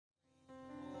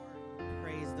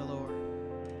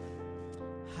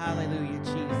Hallelujah,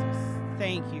 Jesus.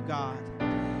 Thank you, God.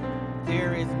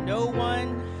 There is no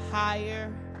one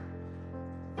higher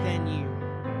than you.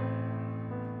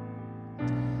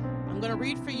 I'm going to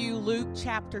read for you Luke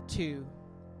chapter 2,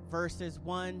 verses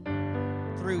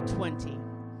 1 through 20.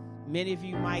 Many of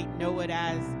you might know it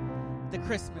as the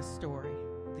Christmas story,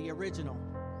 the original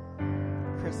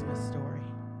Christmas story.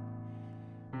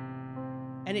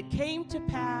 And it came to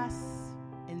pass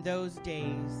in those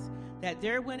days that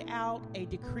there went out a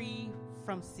decree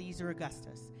from Caesar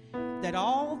Augustus that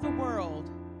all the world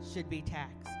should be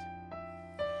taxed.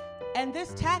 And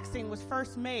this taxing was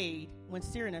first made when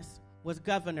Cyrenius was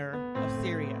governor of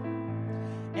Syria.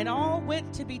 And all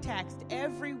went to be taxed,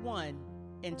 every one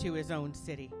into his own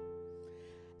city.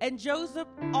 And Joseph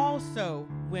also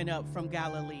went up from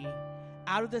Galilee,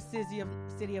 out of the city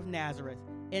of Nazareth,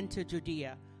 into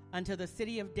Judea, unto the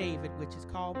city of David, which is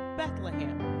called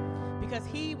Bethlehem, because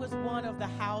he was one of the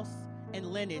house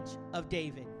and lineage of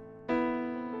David,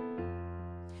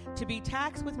 to be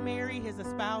taxed with Mary, his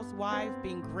espoused wife,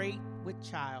 being great with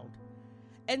child.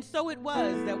 And so it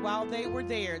was that while they were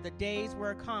there, the days were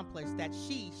accomplished that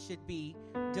she should be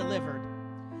delivered.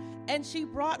 And she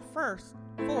brought forth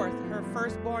her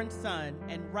firstborn son,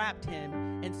 and wrapped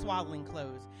him in swaddling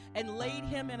clothes, and laid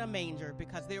him in a manger,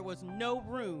 because there was no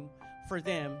room for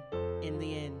them in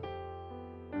the inn.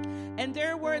 And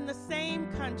there were in the same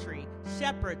country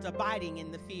shepherds abiding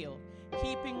in the field,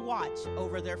 keeping watch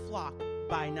over their flock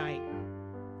by night.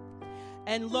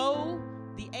 And lo,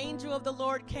 the angel of the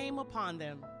Lord came upon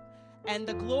them, and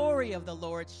the glory of the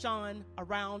Lord shone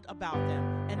around about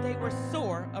them, and they were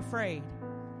sore afraid.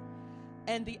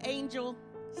 And the angel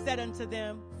said unto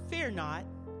them, Fear not,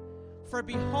 for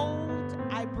behold,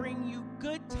 I bring you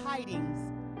good tidings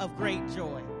of great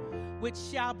joy, which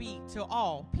shall be to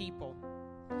all people.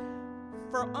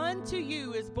 For unto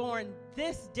you is born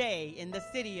this day in the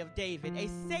city of David a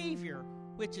Savior,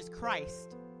 which is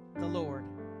Christ the Lord.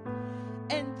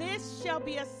 And this shall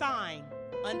be a sign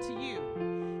unto you.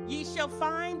 Ye shall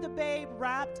find the babe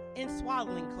wrapped in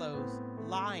swaddling clothes,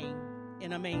 lying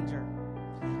in a manger.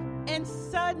 And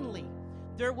suddenly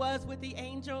there was with the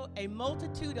angel a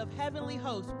multitude of heavenly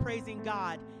hosts praising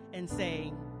God and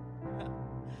saying,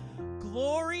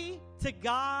 Glory to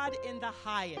God in the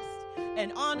highest,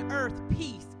 and on earth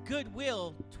peace,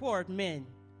 goodwill toward men.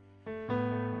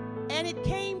 And it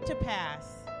came to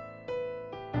pass,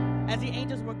 as the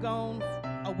angels were gone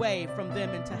away from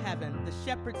them into heaven, the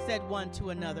shepherds said one to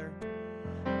another,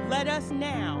 Let us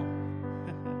now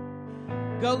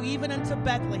go even unto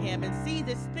Bethlehem, and see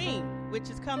this thing which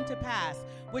is come to pass,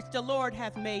 which the Lord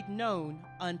hath made known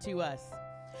unto us.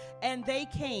 And they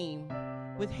came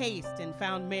with haste, and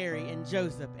found Mary and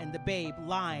Joseph and the babe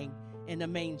lying in a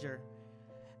manger.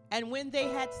 And when they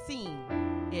had seen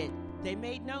it, they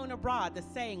made known abroad the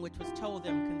saying which was told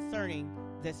them concerning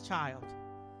this child.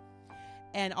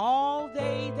 And all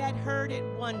they that heard it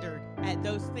wondered at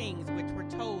those things which were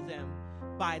told them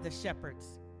by the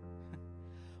shepherds.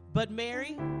 But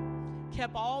Mary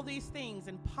kept all these things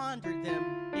and pondered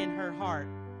them in her heart.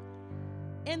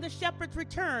 And the shepherds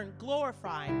returned,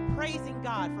 glorifying, praising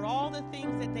God for all the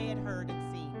things that they had heard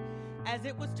and seen, as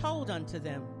it was told unto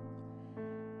them.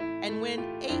 And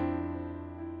when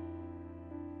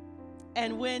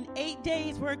 8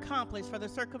 days were accomplished for the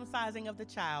circumcising of the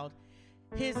child,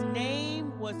 his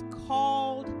name was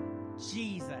called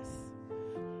Jesus,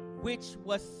 which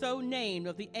was so named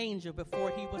of the angel before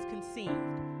he was conceived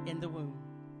in the womb.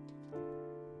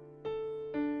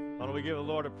 Why don't we give the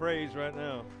Lord a praise right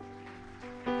now?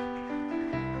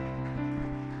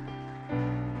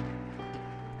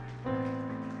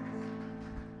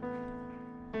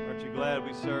 Aren't you glad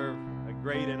we serve a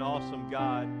great and awesome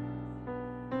God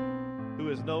who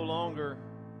is no longer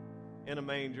in a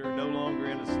manger, no longer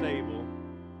in a stable,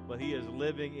 but he is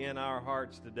living in our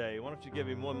hearts today? Why don't you give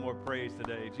him one more praise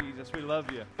today? Jesus, we love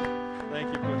you.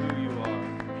 Thank you for who you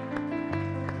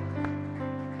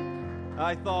are.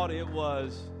 I thought it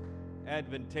was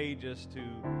advantageous to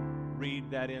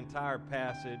read that entire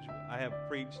passage. I have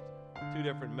preached 2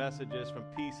 different messages from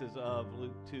pieces of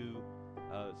Luke 2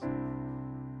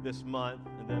 this month,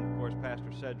 and then of course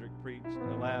Pastor Cedric preached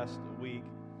last week,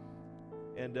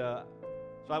 and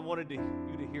so I wanted you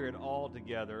to hear it all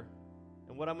together.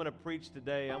 And what I'm going to preach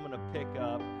today, I'm going to pick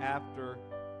up after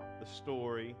the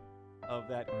story of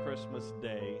that Christmas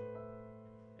day.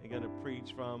 I'm going to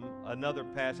preach from another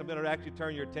passage. I'm going to actually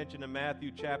turn your attention to Matthew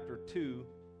chapter 2.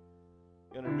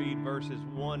 I'm going to read verses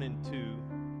 1 and 2.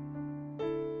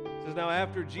 It says, Now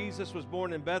after Jesus was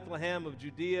born in Bethlehem of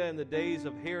Judea in the days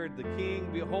of Herod the king,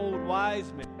 behold,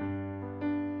 wise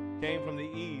men came from the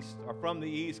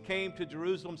east, came to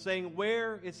Jerusalem, saying,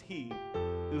 "Where is he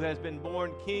who has been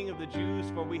born King of the Jews?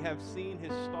 For we have seen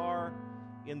his star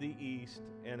in the east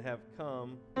and have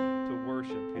come to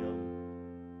worship him."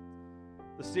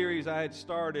 The series I had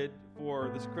started for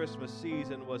this Christmas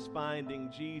season was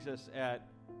Finding Jesus at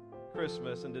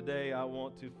Christmas, and today I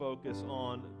want to focus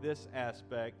on this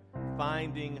aspect,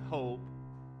 finding hope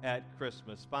at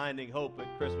Christmas. Finding hope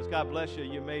at Christmas. God bless you.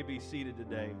 You may be seated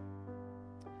today.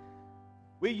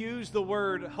 We use the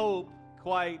word hope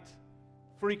quite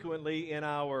frequently in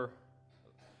our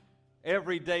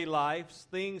everyday lives.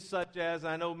 Things such as,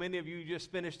 I know many of you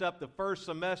just finished up the first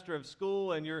semester of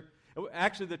school, and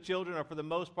actually the children are for the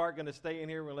most part going to stay in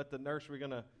here. We'll let the nursery going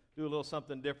to do a little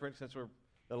something different since we're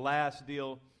the last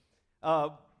deal.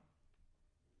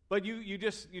 But you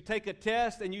take a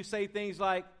test and you say things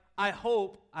like, "I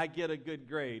hope I get a good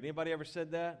grade." Anybody ever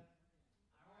said that?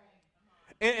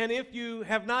 And if you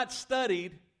have not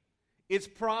studied, it's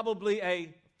probably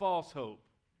a false hope.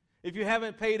 If you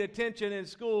haven't paid attention in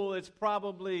school, it's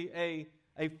probably a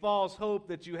false hope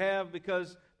that you have,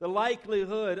 because the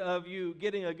likelihood of you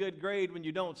getting a good grade when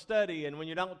you don't study and when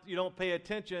you don't pay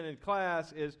attention in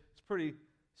class is pretty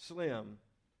slim.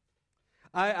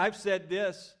 I've said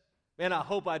this, and I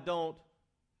hope I don't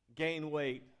gain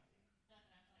weight.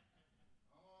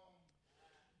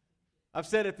 I've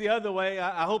said it the other way,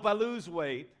 I hope I lose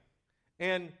weight.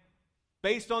 And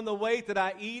based on the weight that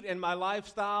I eat and my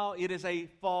lifestyle, it is a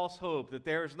false hope, that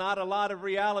there's not a lot of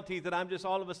reality that I'm just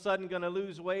all of a sudden going to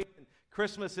lose weight. And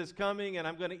Christmas is coming, and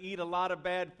I'm going to eat a lot of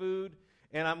bad food,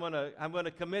 and I'm going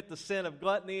to commit the sin of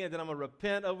gluttony, and then I'm going to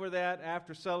repent over that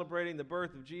after celebrating the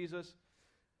birth of Jesus.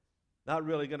 Not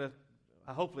really going to,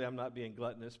 hopefully I'm not being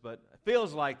gluttonous, but it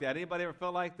feels like that. Anybody ever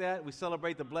felt like that? We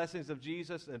celebrate the blessings of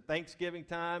Jesus at Thanksgiving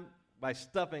time by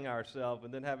stuffing ourselves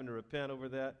and then having to repent over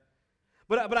that.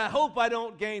 But I hope I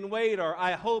don't gain weight, or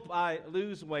I hope I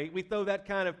lose weight. We throw that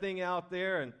kind of thing out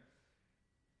there,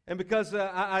 and because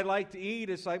I like to eat,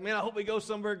 it's like, man, I hope we go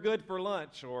somewhere good for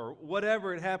lunch, or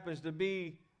whatever it happens to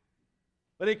be.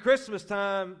 But at Christmas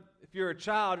time, if you're a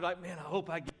child, you're like, man, I hope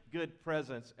I get good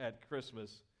presents at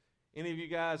Christmas. Any of you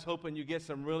guys hoping you get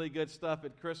some really good stuff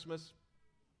at Christmas?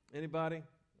 Anybody?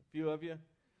 A few of you?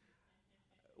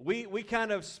 We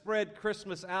kind of spread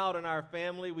Christmas out in our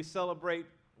family. We celebrate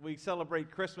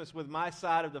Christmas with my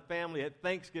side of the family at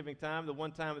Thanksgiving time, the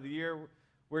one time of the year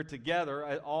we're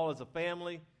together all as a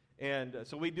family. And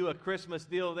so we do a Christmas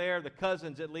deal there. The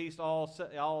cousins at least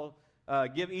all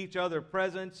give each other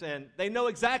presents, and they know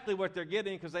exactly what they're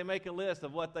getting because they make a list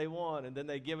of what they want, and then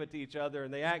they give it to each other,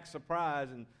 and they act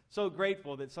surprised and so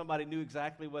grateful that somebody knew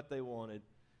exactly what they wanted.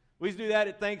 We used to do that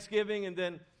at Thanksgiving, and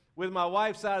then with my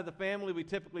wife's side of the family, we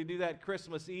typically do that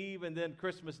Christmas Eve, and then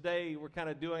Christmas Day, we're kind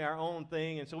of doing our own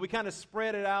thing. And so we kind of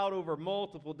spread it out over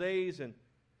multiple days, and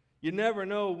you never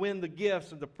know when the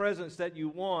gifts and the presents that you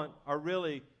want are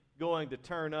really going to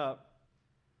turn up.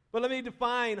 But let me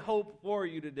define hope for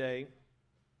you today.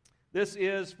 This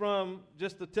is from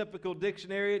just the typical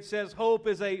dictionary. It says hope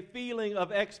is a feeling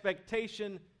of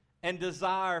expectation and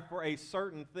desire for a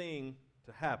certain thing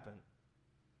to happen.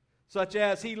 Such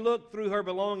as, he looked through her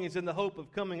belongings in the hope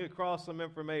of coming across some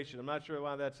information. I'm not sure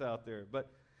why that's out there.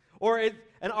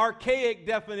 An archaic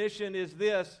definition is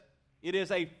this: it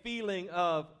is a feeling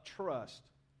of trust.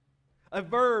 A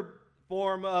verb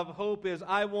form of hope is,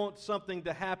 I want something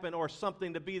to happen or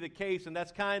something to be the case, and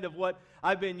that's kind of what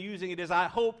I've been using. It is, I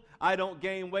hope I don't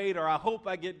gain weight, or I hope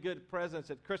I get good presents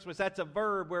at Christmas. That's a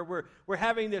verb where we're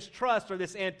having this trust or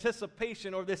this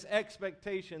anticipation or this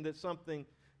expectation that something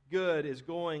good is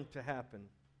going to happen.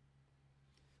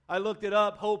 I looked it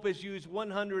up. Hope is used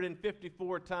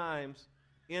 154 times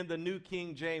in the New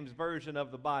King James Version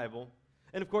of the Bible.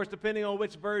 And of course, depending on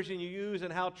which version you use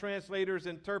and how translators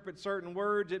interpret certain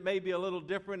words, it may be a little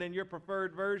different in your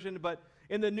preferred version. But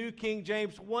in the New King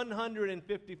James,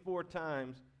 154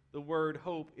 times the word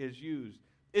hope is used.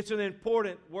 It's an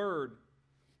important word.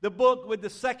 The book with the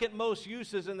second most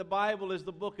uses in the Bible is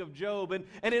the book of Job.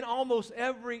 And in almost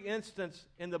every instance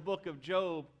in the book of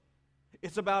Job,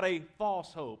 it's about a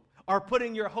false hope, or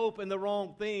putting your hope in the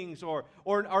wrong things, or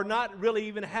not really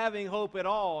even having hope at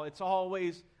all. It's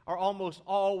always, or almost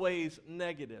always,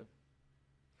 negative.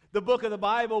 The book of the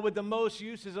Bible with the most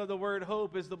uses of the word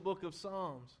hope is the book of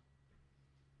Psalms.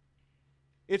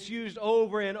 It's used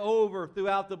over and over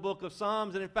throughout the book of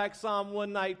Psalms. And in fact, Psalm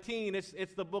 119,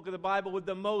 it's the book of the Bible with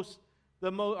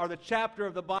or the chapter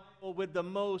of the Bible with the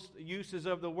most uses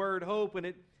of the word hope. And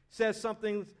it says some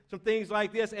things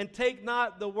like this: and take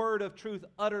not the word of truth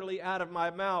utterly out of my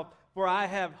mouth, for I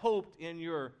have hoped in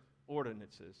your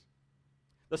ordinances.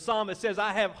 The psalmist says,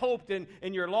 I have hoped in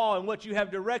your law, and what you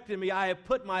have directed me. I have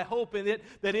put my hope in it,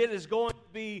 that it is going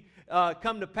to be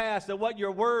come to pass, that what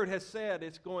your word has said,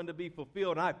 it's going to be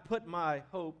fulfilled. And I put my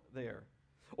hope there.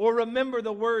 Or remember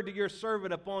the word to your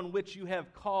servant upon which you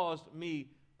have caused me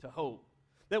to hope.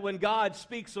 That when God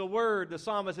speaks a word, the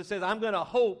psalmist says, I'm going to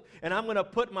hope, and I'm going to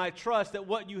put my trust that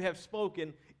what you have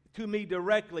spoken to me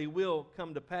directly will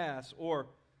come to pass. Or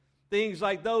things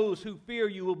like, those who fear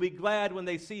you will be glad when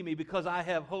they see me, because I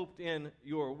have hoped in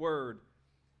your word.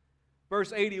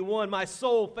 Verse 81, my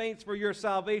soul faints for your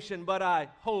salvation, but I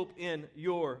hope in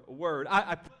your word.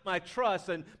 I put my trust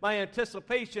and my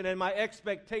anticipation and my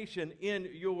expectation in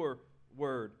your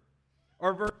word.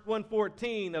 Or verse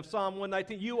 114 of Psalm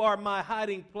 119, you are my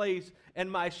hiding place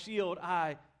and my shield.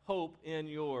 I hope in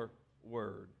your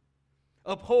word.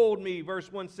 Uphold me, verse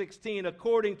 116,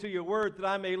 according to your word, that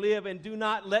I may live, and do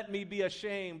not let me be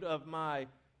ashamed of my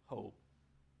hope.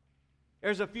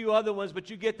 There's a few other ones,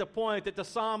 but you get the point that the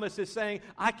psalmist is saying,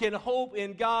 I can hope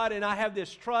in God, and I have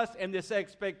this trust and this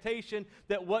expectation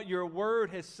that what your word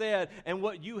has said and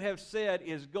what you have said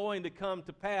is going to come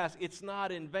to pass. It's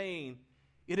not in vain.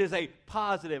 It is a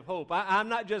positive hope. I'm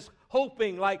not just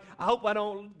hoping like, I hope I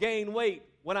don't gain weight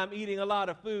when I'm eating a lot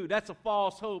of food. That's a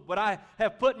false hope. But I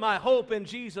have put my hope in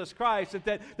Jesus Christ,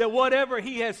 that whatever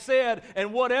He has said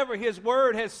and whatever His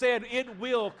word has said, it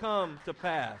will come to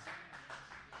pass.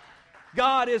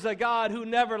 God is a God who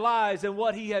never lies, and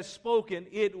what He has spoken,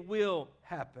 it will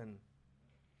happen.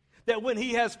 That when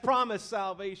He has promised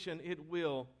salvation, it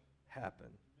will happen.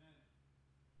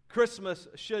 Christmas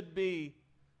should be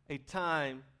a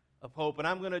time of hope. And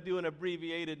I'm going to do an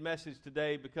abbreviated message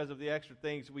today because of the extra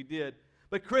things we did.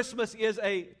 But Christmas is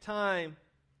a time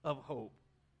of hope.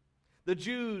 The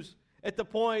Jews, at the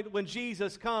point when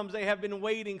Jesus comes, they have been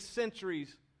waiting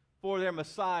centuries for their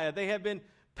Messiah. They have been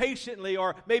patiently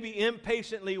or maybe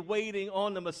impatiently waiting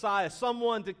on the Messiah,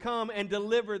 someone to come and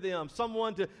deliver them,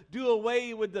 someone to do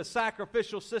away with the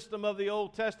sacrificial system of the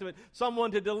Old Testament,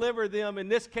 someone to deliver them, in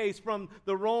this case, from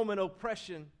the Roman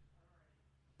oppression.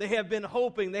 They have been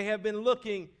hoping, they have been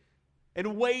looking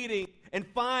and waiting, and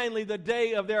finally the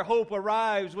day of their hope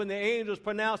arrives when the angels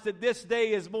pronounce that this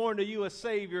day is born to you a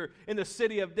Savior in the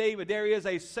city of David. There is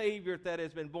a Savior that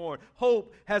has been born.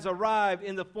 Hope has arrived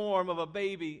in the form of a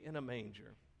baby in a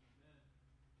manger.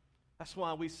 That's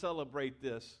why we celebrate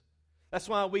this. That's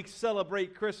why we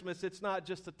celebrate Christmas. It's not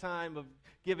just a time of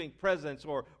giving presents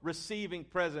or receiving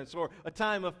presents or a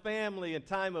time of family and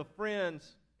time of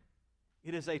friends.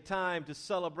 It is a time to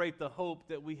celebrate the hope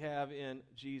that we have in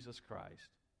Jesus Christ.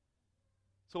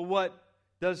 So what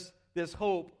does this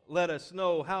hope let us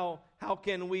know? How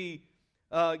can we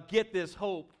get this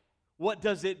hope? What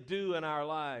does it do in our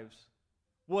lives?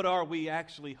 What are we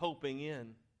actually hoping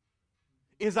in?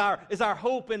 Is our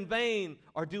hope in vain,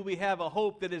 or do we have a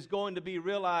hope that is going to be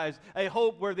realized? A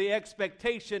hope where the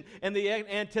expectation and the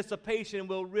anticipation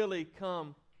will really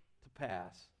come to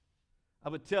pass. I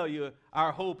would tell you,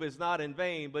 our hope is not in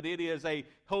vain, but it is a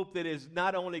hope that is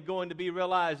not only going to be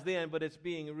realized then, but it's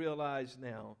being realized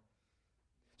now.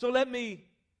 So let me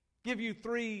give you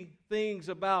 3 things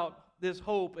about this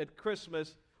hope at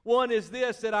Christmas. One is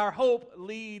this, that our hope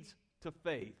leads to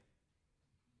faith.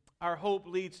 Our hope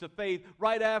leads to faith.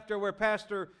 Right after where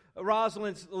Pastor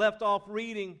Rosalind's left off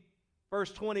reading,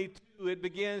 verse 22, it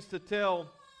begins to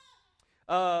tell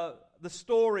the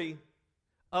story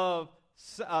of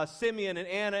Simeon and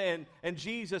Anna and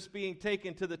Jesus being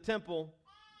taken to the temple.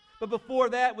 But before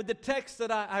that, with the text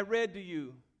that I read to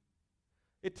you,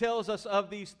 it tells us of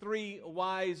these 3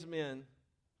 wise men.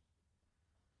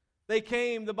 They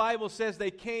came, the Bible says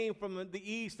they came from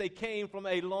the east, they came from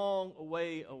a long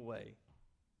way away.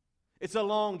 It's a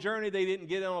long journey. They didn't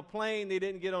get on a plane, they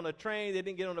didn't get on a train, they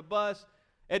didn't get on a bus.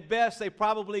 At best, they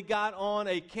probably got on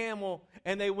a camel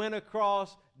and they went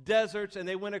across deserts and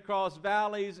they went across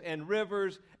valleys and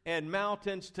rivers and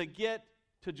mountains to get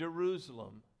to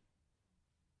Jerusalem.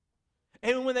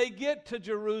 And when they get to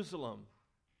Jerusalem,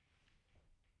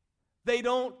 they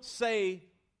don't say,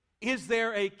 "Is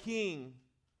there a king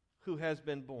who has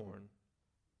been born?"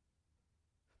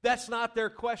 That's not their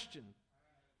question.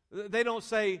 They don't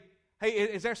say, "Hey,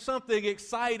 is there something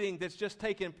exciting that's just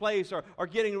taking place or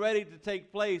getting ready to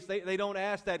take place?" They don't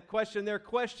ask that question. Their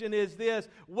question is this: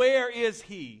 where is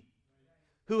he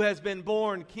who has been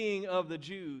born King of the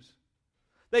Jews?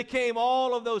 They came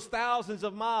all of those thousands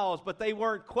of miles, but they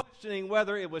weren't questioning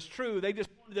whether it was true. They just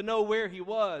wanted to know where he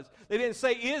was. They didn't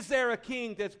say, "Is there a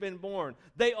king that's been born?"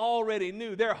 They already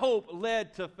knew. Their hope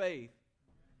led to faith.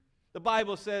 The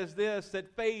Bible says this,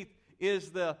 that faith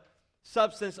is the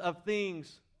substance of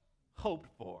things hoped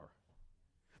for.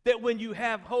 That when you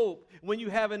have hope, when you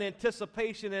have an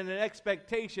anticipation and an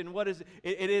expectation, what is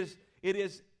it? It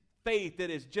is faith that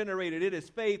is generated. It is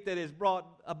faith that is brought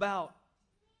about.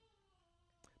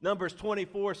 Numbers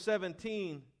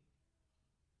 24:17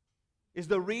 is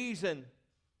the reason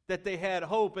that they had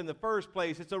hope in the first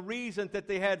place. It's a reason that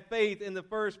they had faith in the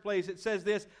first place. It says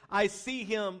this, I see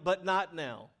him, but not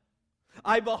now.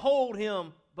 I behold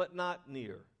him, but not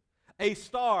near. A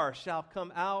star shall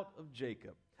come out of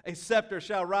Jacob. A scepter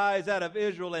shall rise out of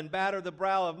Israel and batter the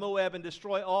brow of Moab and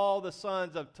destroy all the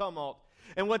sons of tumult.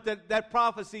 And what that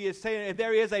prophecy is saying,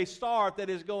 there is a star that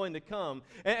is going to come.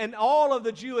 And all of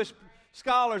the Jewish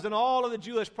scholars and all of the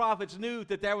Jewish prophets knew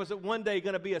that there was one day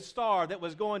going to be a star that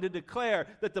was going to declare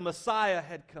that the Messiah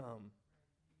had come.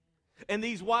 And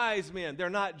these wise men, they're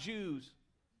not Jews.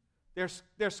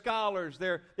 They're scholars.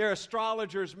 They're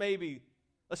astrologers maybe,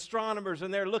 astronomers,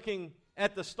 and they're looking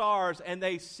at the stars and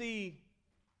they see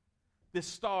this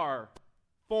star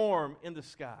form in the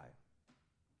sky.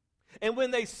 And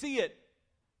when they see it,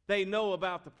 they know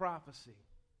about the prophecy.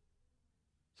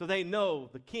 So they know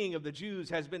the King of the Jews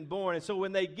has been born. And so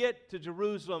when they get to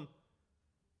Jerusalem,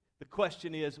 the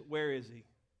question is, where is he?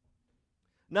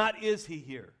 Not is he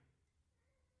here?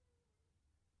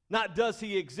 Not does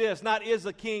he exist? Not is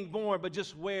the King born? But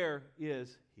just where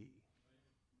is he?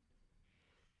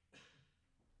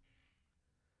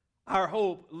 Our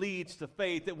hope leads to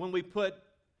faith, that when we put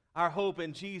our hope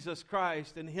in Jesus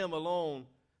Christ and him alone,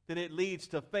 then it leads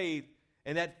to faith,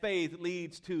 and that faith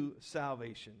leads to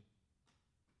salvation.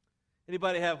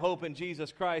 Anybody have hope in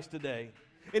Jesus Christ today?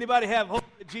 Anybody have hope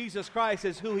that Jesus Christ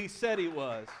is who he said he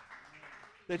was?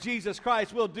 That Jesus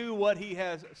Christ will do what he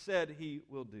has said he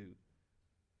will do.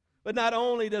 But not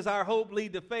only does our hope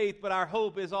lead to faith, but our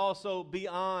hope is also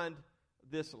beyond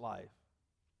this life.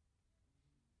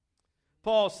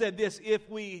 Paul said this, if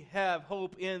we have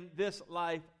hope in this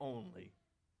life only,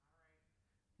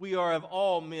 we are of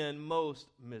all men most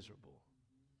miserable.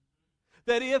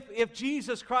 That if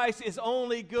Jesus Christ is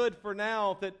only good for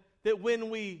now, that when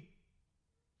we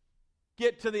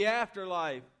get to the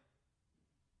afterlife,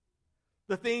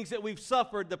 the things that we've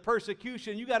suffered, the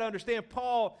persecution, you got to understand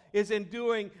Paul is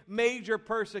enduring major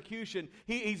persecution.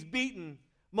 He's beaten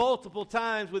multiple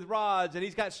times with rods, and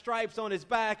he's got stripes on his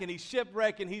back, and he's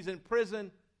shipwrecked, and he's in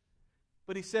prison.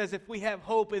 But he says, if we have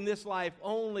hope in this life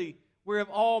only, we're of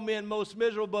all men most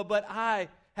miserable, but I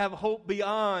have hope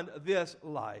beyond this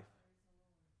life.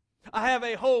 I have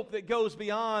a hope that goes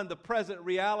beyond the present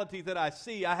reality that I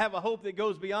see. I have a hope that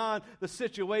goes beyond the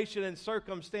situation and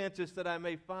circumstances that I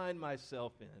may find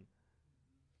myself in.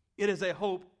 It is a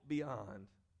hope beyond.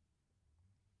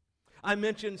 I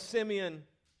mentioned Simeon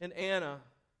and Anna.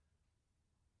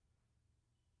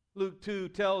 Luke 2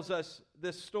 tells us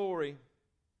this story,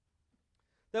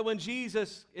 that when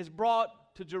Jesus is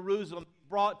brought to Jerusalem,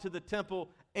 brought to the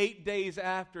temple 8 days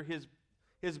after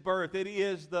his birth, it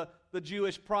is the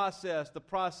Jewish process, the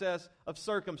process of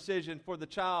circumcision for the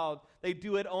child. They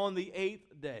do it on the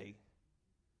 8th day.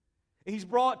 He's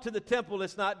brought to the temple.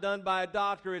 It's not done by a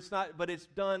doctor, but it's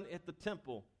done at the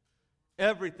temple.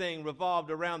 Everything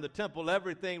revolved around the temple.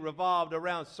 Everything revolved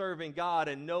around serving God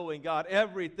and knowing God.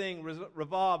 Everything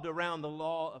revolved around the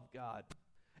law of God.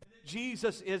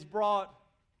 Jesus is brought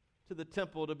to the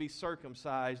temple to be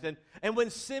circumcised. And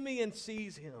when Simeon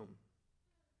sees him,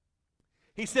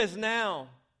 he says, now,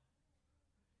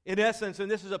 in essence,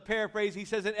 and this is a paraphrase, he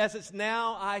says, in essence,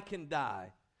 now I can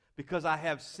die because I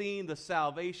have seen the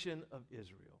salvation of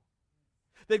Israel.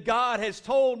 That God has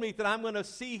told me that I'm going to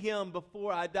see him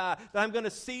before I die, that I'm going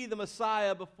to see the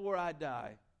Messiah before I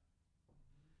die.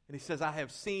 And he says, I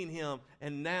have seen him,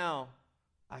 and now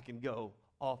I can go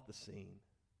off the scene.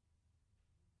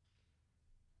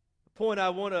 The point I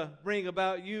want to bring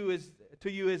about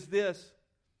to you is this,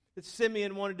 that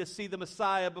Simeon wanted to see the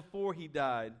Messiah before he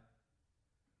died.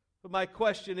 But my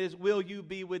question is, will you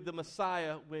be with the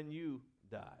Messiah when you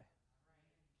die?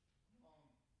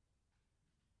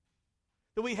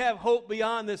 That we have hope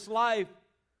beyond this life,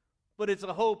 but it's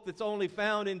a hope that's only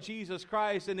found in Jesus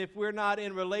Christ. And if we're not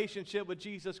in relationship with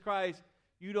Jesus Christ,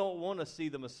 you don't want to see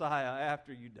the Messiah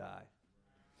after you die.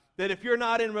 That if you're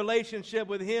not in relationship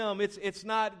with him, it's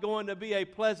not going to be a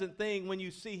pleasant thing when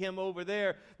you see him over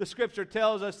there. The scripture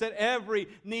tells us that every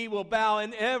knee will bow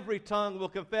and every tongue will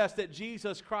confess that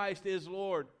Jesus Christ is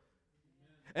Lord.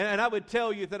 And I would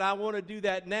tell you that I want to do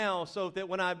that now so that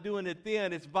when I'm doing it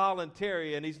then, it's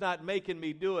voluntary and he's not making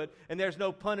me do it. And there's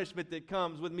no punishment that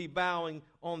comes with me bowing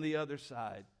on the other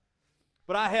side.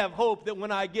 But I have hope that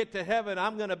when I get to heaven,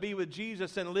 I'm going to be with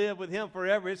Jesus and live with him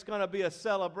forever. It's going to be a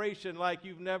celebration like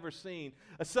you've never seen.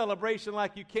 A celebration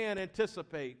like you can't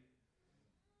anticipate.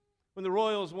 when the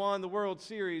Royals won the World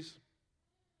Series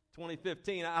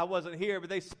 2015. I wasn't here, but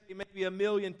they say maybe 1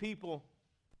 million people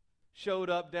showed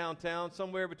up downtown.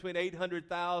 Somewhere between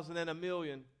 800,000 and 1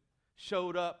 million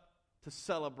showed up to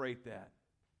celebrate that.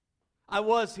 I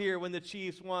was here when the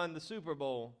Chiefs won the Super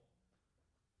Bowl.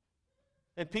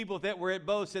 And people that were at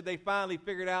both said they finally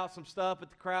figured out some stuff,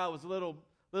 but the crowd was a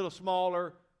little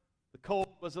smaller. The cold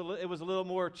was a little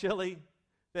more chilly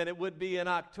than it would be in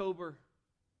October.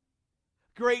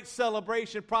 Great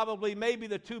celebration, probably maybe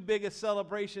the 2 biggest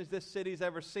celebrations this city's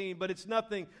ever seen, but it's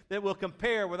nothing that will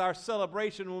compare with our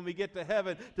celebration when we get to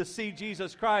heaven to see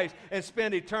Jesus Christ and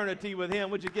spend eternity with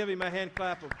Him. Would you give Him a hand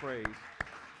clap of praise?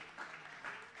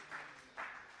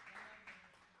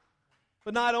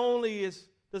 But not only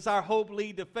does our hope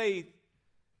lead to faith,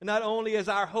 and not only is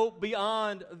our hope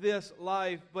beyond this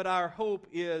life, but our hope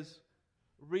is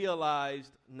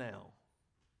realized now.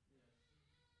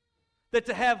 That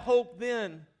to have hope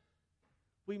then,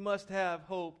 we must have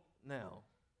hope now.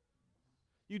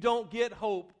 You don't get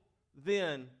hope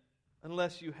then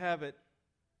unless you have it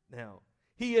now.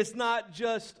 He is not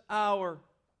just our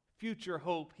future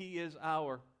hope, He is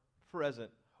our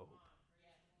present hope.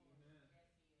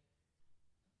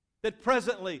 That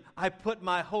presently I put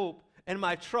my hope and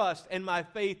my trust and my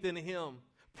faith in Him.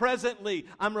 Presently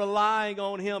I'm relying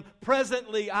on Him.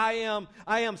 Presently I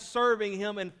am serving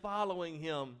Him and following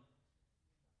Him.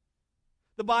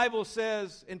 The Bible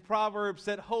says in Proverbs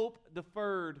that hope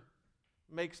deferred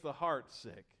makes the heart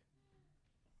sick.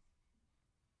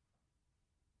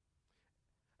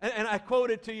 And I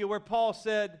quoted to you where Paul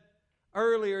said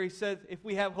earlier, he said, if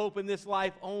we have hope in this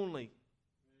life only.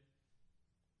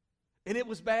 And it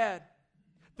was bad.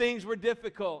 Things were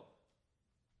difficult.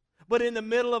 But in the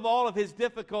middle of all of his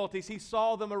difficulties, he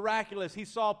saw the miraculous. He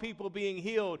saw people being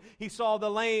healed. He saw the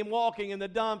lame walking and the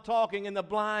dumb talking and the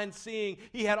blind seeing.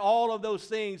 He had all of those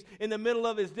things. In the middle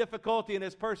of his difficulty and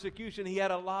his persecution, he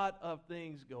had a lot of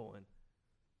things going.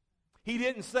 He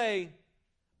didn't say,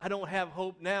 I don't have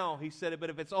hope now. He said it, but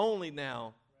if it's only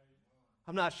now,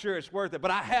 I'm not sure it's worth it.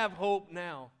 But I have hope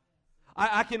now.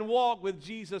 I can walk with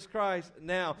Jesus Christ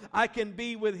now. I can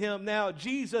be with Him now.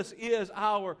 Jesus is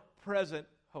our present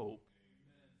hope.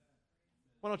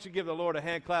 Why don't you give the Lord a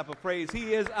hand clap of praise?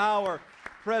 He is our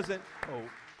present hope.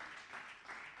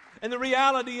 And the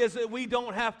reality is that we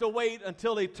don't have to wait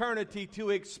until eternity to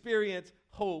experience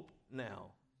hope now.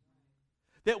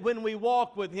 That when we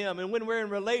walk with Him and when we're in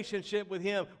relationship with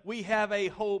Him, we have a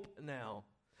hope now.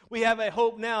 We have a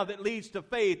hope now that leads to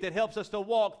faith, that helps us to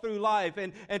walk through life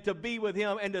and to be with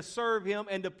Him and to serve Him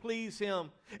and to please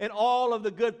Him and all of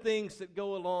the good things that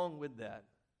go along with that.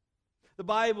 The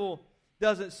Bible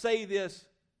doesn't say this,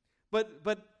 but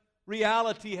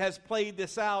reality has played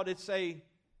this out.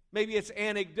 Maybe it's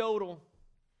anecdotal,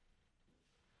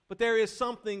 but there is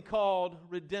something called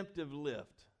redemptive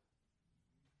lift.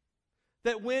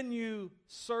 That when you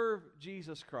serve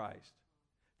Jesus Christ,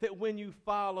 that when you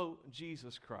follow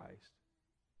Jesus Christ,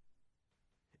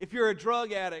 if you're a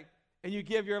drug addict and you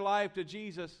give your life to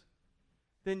Jesus,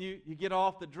 then you get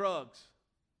off the drugs.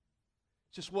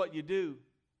 It's just what you do.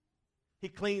 He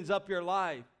cleans up your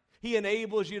life. He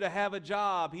enables you to have a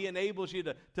job. He enables you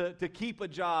to keep a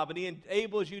job. And He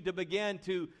enables you to begin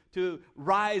to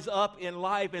rise up in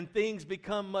life, and things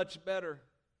become much better.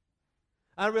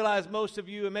 I realize most of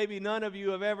you, and maybe none of you,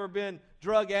 have ever been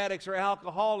drug addicts or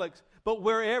alcoholics. But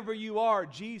wherever you are,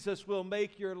 Jesus will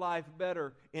make your life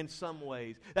better in some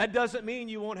ways. That doesn't mean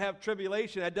you won't have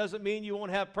tribulation. That doesn't mean you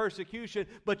won't have persecution.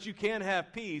 But you can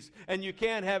have peace, and you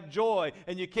can have joy,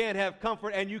 and you can have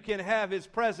comfort, and you can have His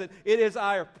presence. It is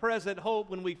our present hope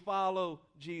when we follow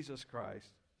Jesus Christ.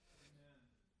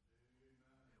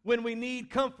 When we need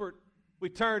comfort, we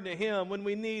turn to Him. When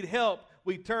we need help,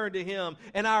 we turn to Him.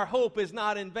 And our hope is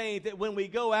not in vain, that when we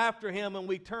go after Him and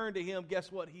we turn to Him,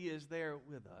 guess what? He is there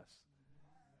with us.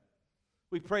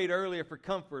 We prayed earlier for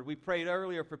comfort. We prayed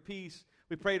earlier for peace.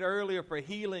 We prayed earlier for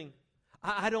healing.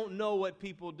 I don't know what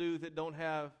people do that don't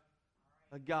have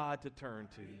a God to turn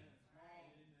to.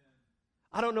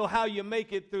 I don't know how you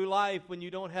make it through life when you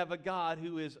don't have a God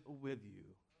who is with you.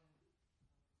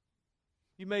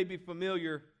 You may be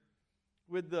familiar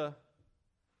with the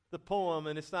poem,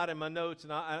 and it's not in my notes,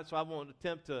 and so I won't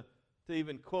attempt to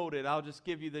even quote it. I'll just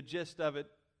give you the gist of it.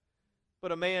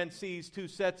 But a man sees 2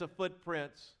 sets of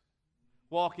footprints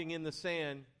walking in the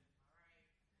sand,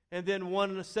 and then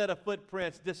one set of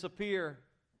footprints disappear.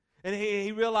 And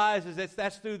he realizes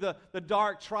that's through the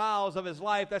dark trials of his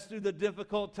life. That's through the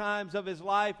difficult times of his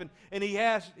life. And he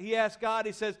asks God,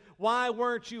 he says, why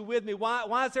weren't you with me?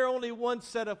 Why is there only one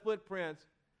set of footprints?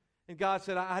 And God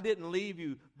said, I didn't leave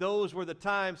you. Those were the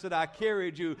times that I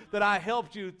carried you, that I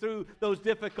helped you through those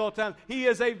difficult times. He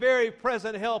is a very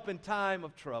present help in time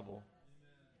of trouble.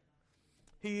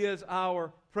 He is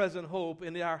our present hope,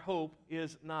 and our hope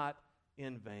is not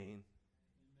in vain.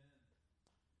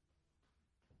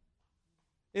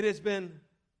 It has been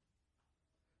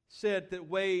said that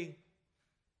way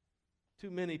too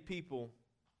many people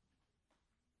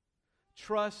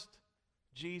trust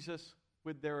Jesus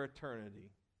with their eternity,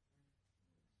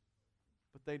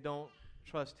 but they don't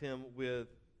trust Him with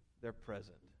their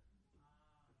present.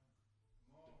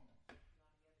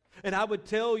 And I would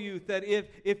tell you that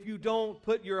if you don't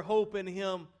put your hope in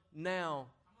Him now,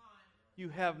 you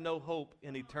have no hope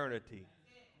in eternity.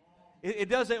 It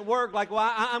doesn't work like,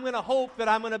 well, I'm going to hope that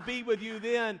I'm going to be with you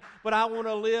then, but I want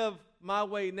to live my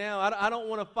way now. I don't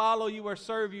want to follow you or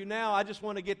serve you now. I just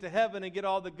want to get to heaven and get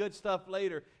all the good stuff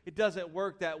later. It doesn't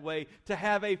work that way. To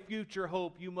have a future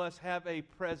hope, you must have a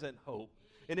present hope.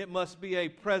 And it must be a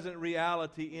present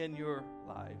reality in your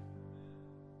life.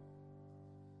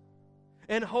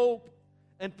 And hope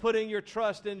and putting your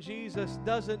trust in Jesus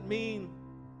doesn't mean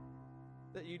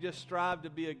that you just strive to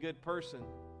be a good person.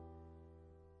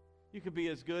 You can be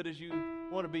as good as you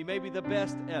want to be, maybe the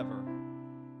best ever.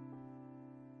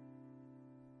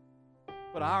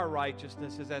 But our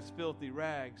righteousness is as filthy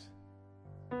rags.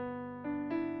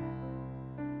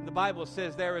 And the Bible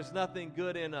says there is nothing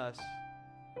good in us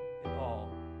at all.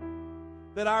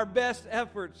 That our best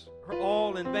efforts are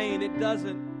all in vain. It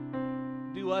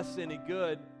doesn't do us any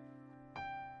good.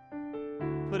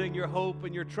 Putting your hope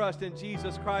and your trust in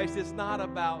Jesus Christ is not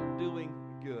about doing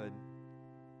good.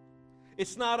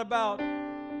 It's not about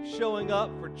showing up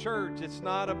for church. It's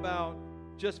not about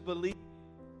just believing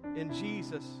in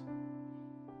Jesus.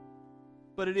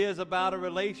 But it is about a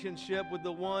relationship with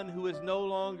the one who is no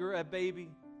longer a baby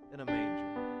in a manger.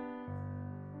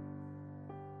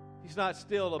 He's not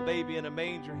still a baby in a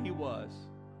manger. He was.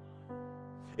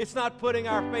 It's not putting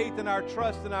our faith and our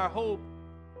trust and our hope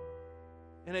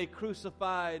in a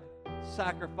crucified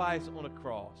sacrifice on a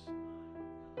cross.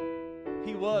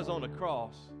 He was on a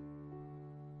cross,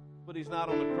 but He's not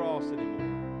on the cross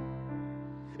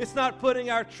anymore. It's not putting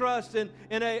our trust in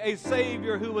a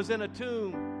Savior who was in a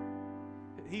tomb.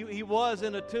 He was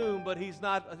in a tomb, but He's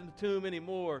not in a tomb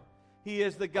anymore. He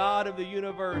is the God of the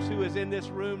universe who is in this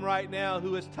room right now,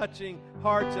 who is touching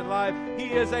hearts and lives. He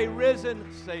is a risen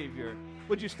Savior.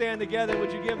 Would you stand together?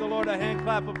 Would you give the Lord a hand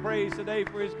clap of praise today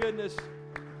for His goodness?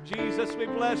 Jesus, we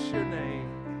bless your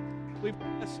name. We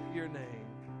bless your name.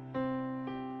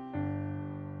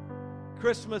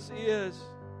 Christmas is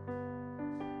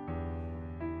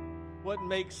what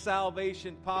makes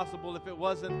salvation possible. If it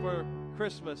wasn't for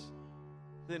Christmas,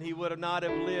 then He would not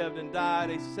have lived and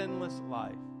died a sinless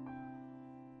life.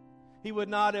 He would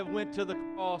not have went to the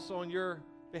cross on your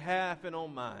behalf and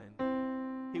on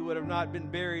mine. He would have not been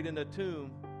buried in a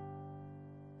tomb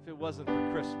if it wasn't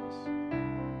for Christmas.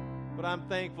 But I'm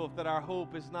thankful that our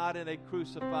hope is not in a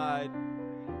crucified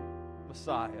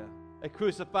Messiah, a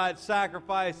crucified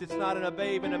sacrifice. It's not in a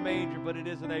babe in a manger, but it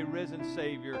is in a risen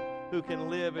Savior who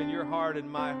can live in your heart and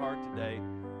my heart today.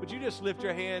 Would you just lift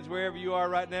your hands wherever you are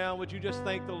right now? Would you just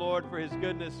thank the Lord for His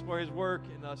goodness, for His work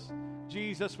in us?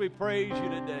 Jesus, we praise you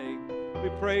today. We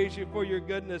praise you for your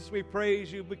goodness. We praise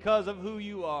you because of who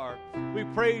you are. We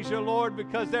praise you, Lord,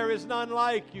 because there is none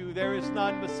like you. There is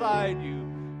none beside you.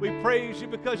 We praise you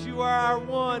because you are our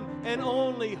one and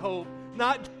only hope.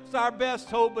 Not just our best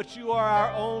hope, but you are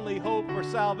our only hope for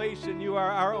salvation. You are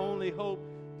our only hope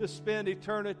to spend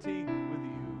eternity with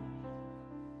you.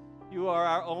 You are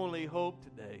our only hope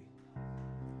today.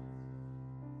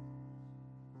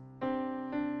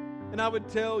 And I would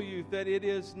tell you that it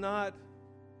is not,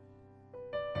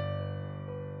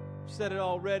 I've said it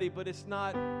already, but it's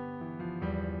not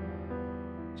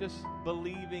just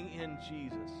believing in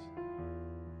Jesus.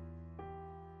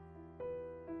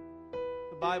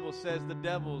 The Bible says the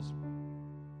devils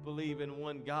believe in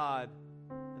one God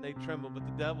and they tremble, but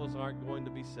the devils aren't going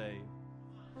to be saved.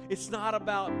 It's not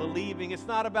about believing. It's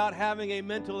not about having a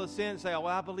mental assent, say, oh,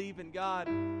 I believe in God.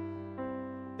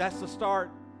 That's the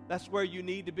start. That's where you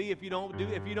need to be. If you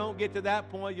don't get to that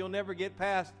point, you'll never get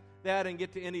past that and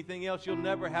get to anything else. You'll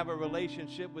never have a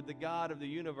relationship with the God of the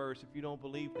universe if you don't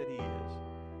believe that He is.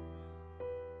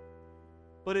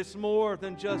 But it's more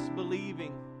than just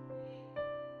believing.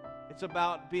 It's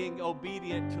about being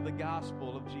obedient to the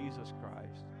gospel of Jesus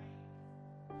Christ.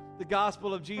 The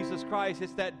gospel of Jesus Christ,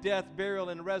 it's that death, burial,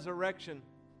 and resurrection.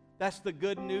 That's the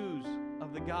good news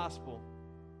of the gospel.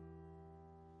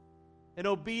 And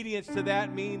obedience to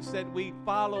that means that we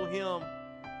follow Him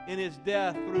in His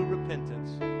death through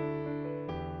repentance.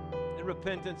 And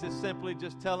repentance is simply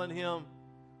just telling Him,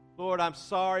 Lord, I'm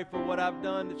sorry for what I've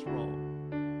done that's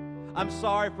wrong. I'm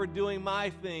sorry for doing my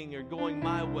thing or going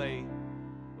my way.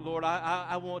 Lord,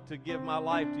 I want to give my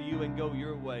life to You and go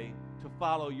Your way, to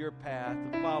follow Your path,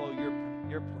 to follow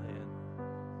Your plan.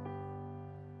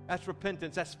 That's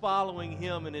repentance. That's following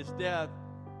Him in His death.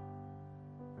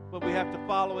 But we have to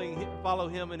follow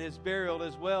Him in His burial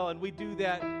as well. And we do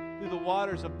that through the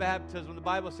waters of baptism. The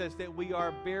Bible says that we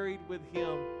are buried with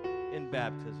Him in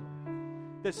baptism.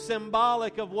 The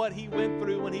symbolic of what He went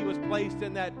through when He was placed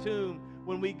in that tomb.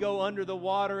 When we go under the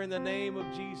water in the name of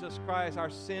Jesus Christ, our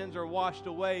sins are washed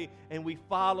away and we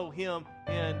follow Him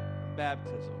in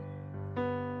baptism.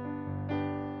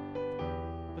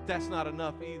 But that's not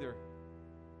enough either.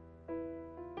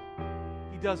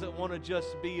 He doesn't want to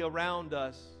just be around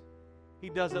us. He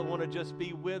doesn't want to just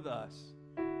be with us.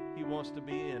 He wants to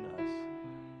be in us.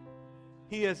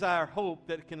 He is our hope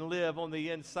that can live on the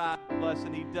inside of us,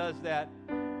 and He does that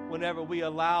whenever we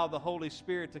allow the Holy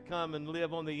Spirit to come and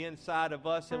live on the inside of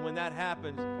us. And when that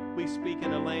happens, we speak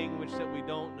in a language that we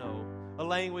don't know, a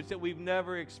language that we've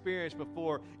never experienced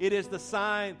before. It is the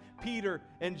sign Peter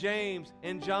and James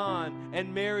and John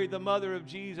and Mary, the mother of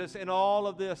Jesus, and all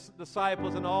of the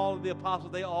disciples and all of the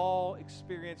apostles, they all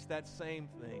experienced that same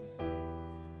thing.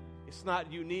 It's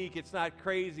not unique, it's not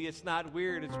crazy, it's not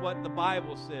weird. It's what the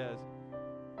Bible says.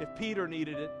 If Peter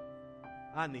needed it,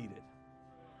 I need it.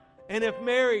 And if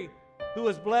Mary, who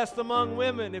was blessed among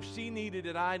women, if she needed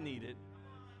it, I need it.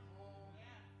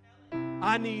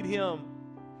 I need Him.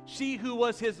 She who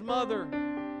was His mother,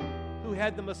 who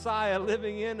had the Messiah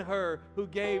living in her, who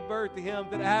gave birth to Him,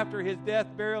 that after His death,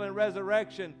 burial, and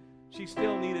resurrection, she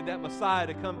still needed that Messiah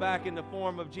to come back in the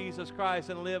form of Jesus Christ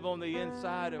and live on the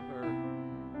inside of her.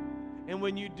 And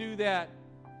when you do that,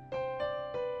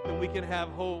 then we can have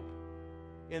hope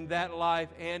in that life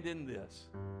and in this.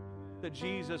 That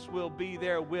Jesus will be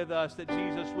there with us, that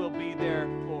Jesus will be there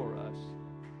for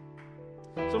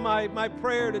us. So my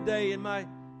prayer today and my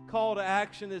call to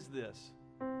action is this.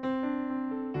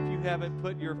 If you haven't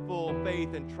put your full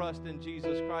faith and trust in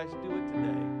Jesus Christ, do it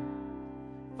today.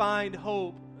 Find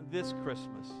hope this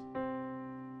Christmas.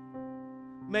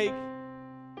 Make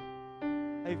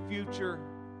a future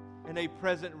and a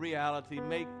present reality.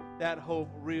 Make that hope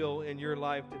real in your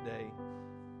life today.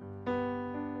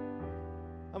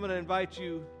 I'm going to invite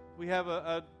you. We have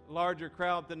a larger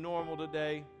crowd than normal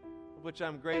today, which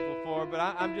I'm grateful for, but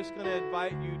I'm just going to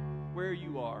invite you where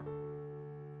you are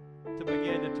to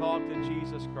begin to talk to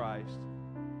Jesus Christ.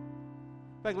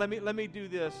 In fact, let me do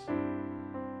this.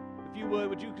 If you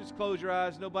would you just close your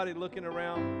eyes, nobody looking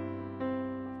around.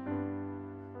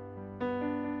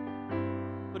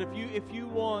 But if you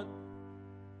want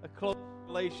a close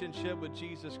relationship with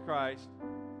Jesus Christ,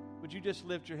 would you just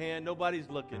lift your hand? Nobody's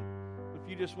looking. If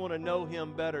you just want to know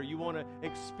Him better, you want to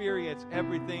experience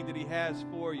everything that He has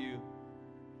for you.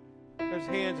 There's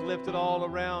hands lifted all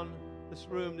around this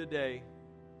room today.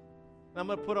 I'm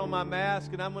going to put on my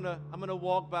mask and I'm going to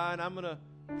walk by and I'm going to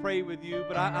pray with you,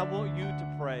 but I want you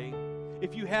to pray.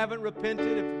 If you haven't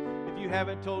repented, if you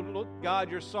haven't told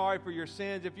God you're sorry for your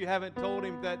sins, if you haven't told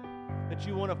Him that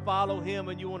you want to follow Him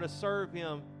and you want to serve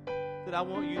Him, that I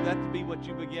want you that to be what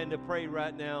you begin to pray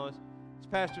right now. As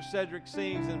Pastor Cedric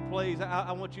sings and plays,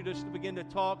 I want you just to begin to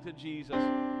talk to Jesus.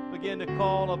 Begin to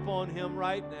call upon Him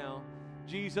right now.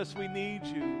 Jesus, we need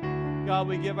You. God,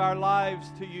 we give our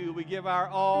lives to You. We give our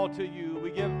all to You.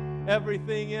 We give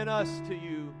everything in us to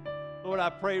You. Lord, I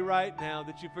pray right now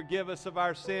that You forgive us of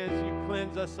our sins. You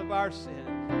cleanse us of our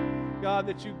sins. God,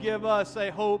 that You give us a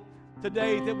hope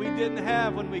today that we didn't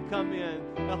have when we come in.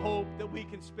 A hope that we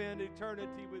can spend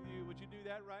eternity with You. Would You do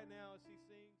that right now as He